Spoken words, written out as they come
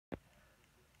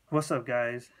What's up,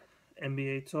 guys?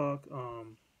 NBA talk.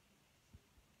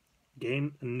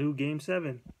 New game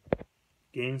seven.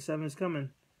 Game seven is coming.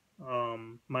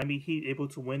 Miami Heat able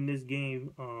to win this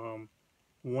game.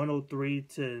 103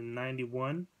 to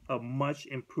 91. A much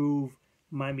improved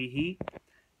Miami Heat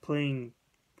playing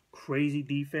crazy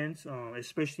defense,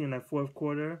 especially in that fourth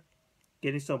quarter,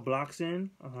 getting some blocks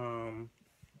in.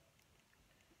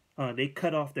 They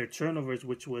cut off their turnovers,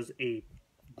 which was a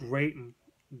great,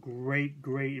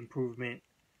 great improvement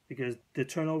because the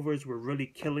turnovers were really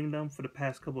killing them for the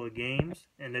past couple of games,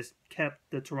 and this kept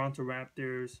the Toronto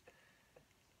Raptors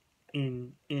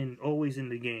in always in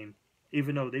the game,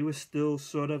 even though they were still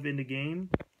sort of in the game.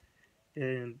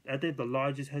 And I think the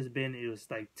largest has been it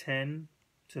was like 10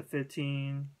 to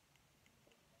 15,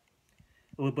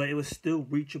 but it was still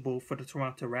reachable for the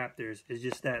Toronto Raptors. It's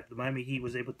just that the Miami Heat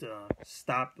was able to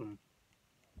stop them.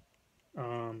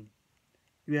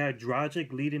 You had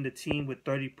Dragic leading the team with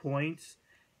 30 points.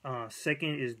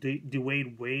 Second is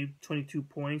Dwyane Wade, 22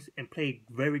 points, and played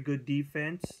very good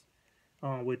defense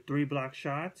with 3 block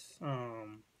shots.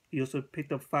 He also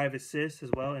picked up 5 assists as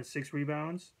well and 6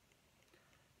 rebounds.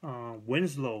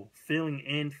 Winslow filling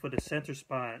in for the center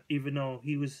spot, even though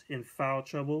he was in foul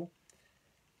trouble.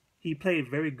 He played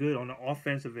very good on the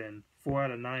offensive end. 4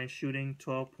 out of 9 shooting,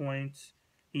 12 points.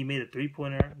 He made a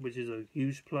 3-pointer, which is a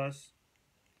huge plus.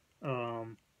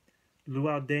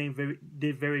 Luau Dane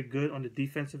did very good on the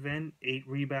defensive end, 8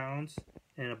 rebounds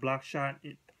and a block shot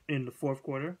in the fourth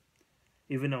quarter.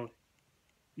 Even though,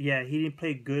 yeah, he didn't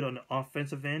play good on the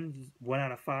offensive end, 1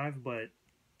 out of 5, but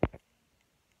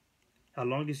as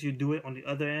long as you do it on the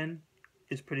other end,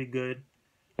 it's pretty good.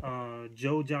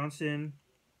 Joe Johnson,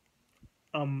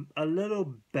 a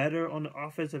little better on the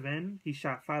offensive end. He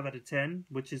shot 5 out of 10,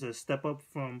 which is a step up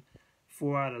from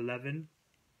 4 out of 11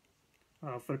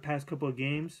 for the past couple of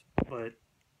games, but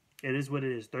it is what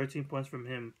it is. 13 points from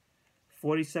him,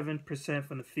 47%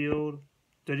 from the field,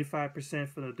 35%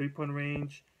 from the three-point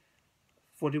range,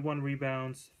 41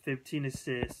 rebounds, 15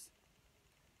 assists,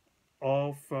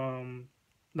 all from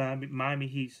Miami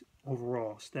Heat's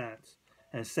overall stats,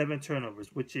 and 7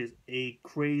 turnovers, which is a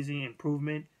crazy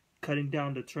improvement. Cutting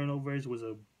down the turnovers was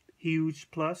a huge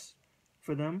plus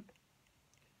for them.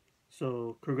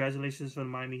 So congratulations for the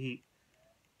Miami Heat.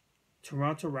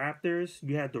 Toronto Raptors,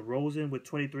 you had DeRozan with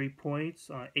 23 points,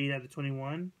 8 out of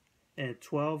 21, and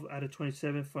 12 out of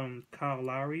 27 from Kyle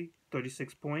Lowry,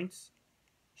 36 points.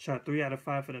 Shot 3 out of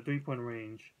 5 from the three-point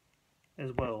range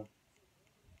as well.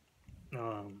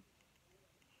 The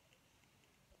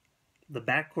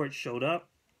backcourt showed up.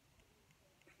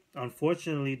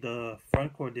 Unfortunately, the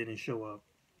front court didn't show up.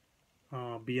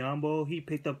 Biyombo, he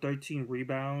picked up 13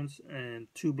 rebounds and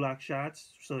 2 block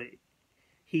shots, so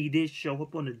he did show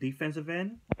up on the defensive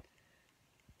end.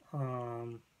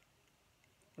 But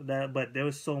there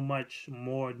was so much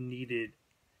more needed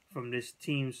from this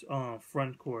team's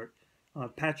front court.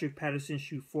 Patrick Patterson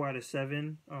shoot 4 out of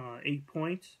 7, 8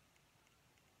 points,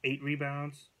 8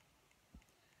 rebounds.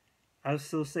 I would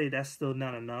still say that's still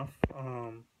not enough.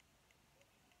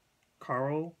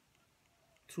 Carl,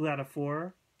 2 out of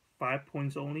 4, 5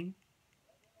 points only.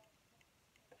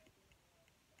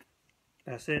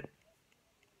 That's it.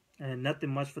 And nothing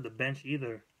much for the bench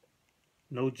either.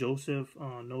 No Joseph,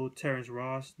 no Terrence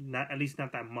Ross, at least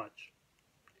not that much.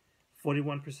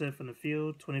 41% from the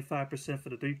field, 25% for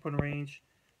the three-point range,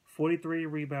 43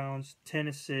 rebounds, 10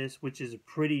 assists, which is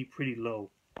pretty low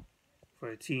for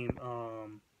a team.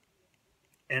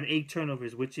 And 8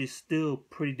 turnovers, which is still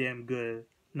pretty damn good.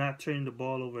 Not turning the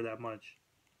ball over that much.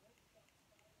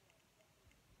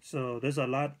 So there's a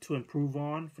lot to improve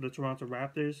on for the Toronto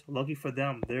Raptors. Lucky for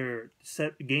them,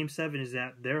 Game 7 is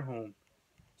at their home.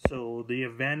 So the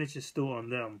advantage is still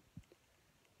on them.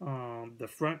 The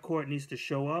front court needs to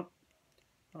show up,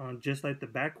 just like the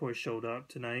backcourt showed up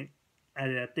tonight.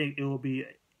 And I think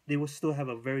they will still have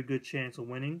a very good chance of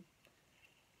winning.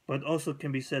 But also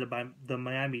can be said about the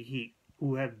Miami Heat,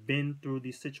 who have been through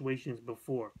these situations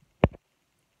before.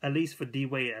 At least for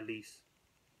D-Wade, at least.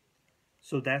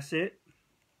 So that's it.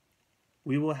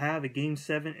 We will have a Game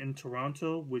 7 in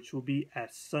Toronto, which will be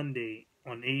at Sunday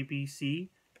on ABC.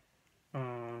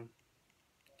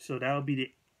 So that will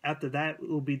be after that it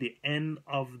will be the end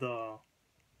of the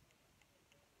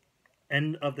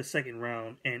second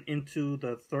round and into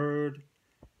the third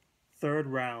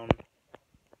round,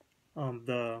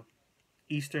 the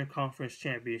Eastern Conference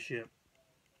Championship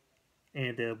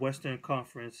and the Western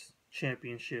Conference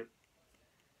Championship,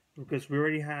 because we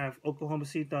already have Oklahoma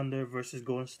City Thunder versus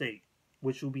Golden State,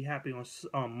 which will be happening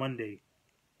on Monday.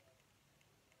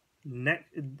 Next,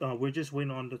 we're just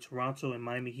waiting on the Toronto and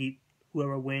Miami Heat.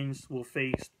 Whoever wins will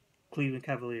face Cleveland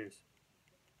Cavaliers.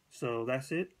 So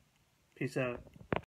that's it. Peace out.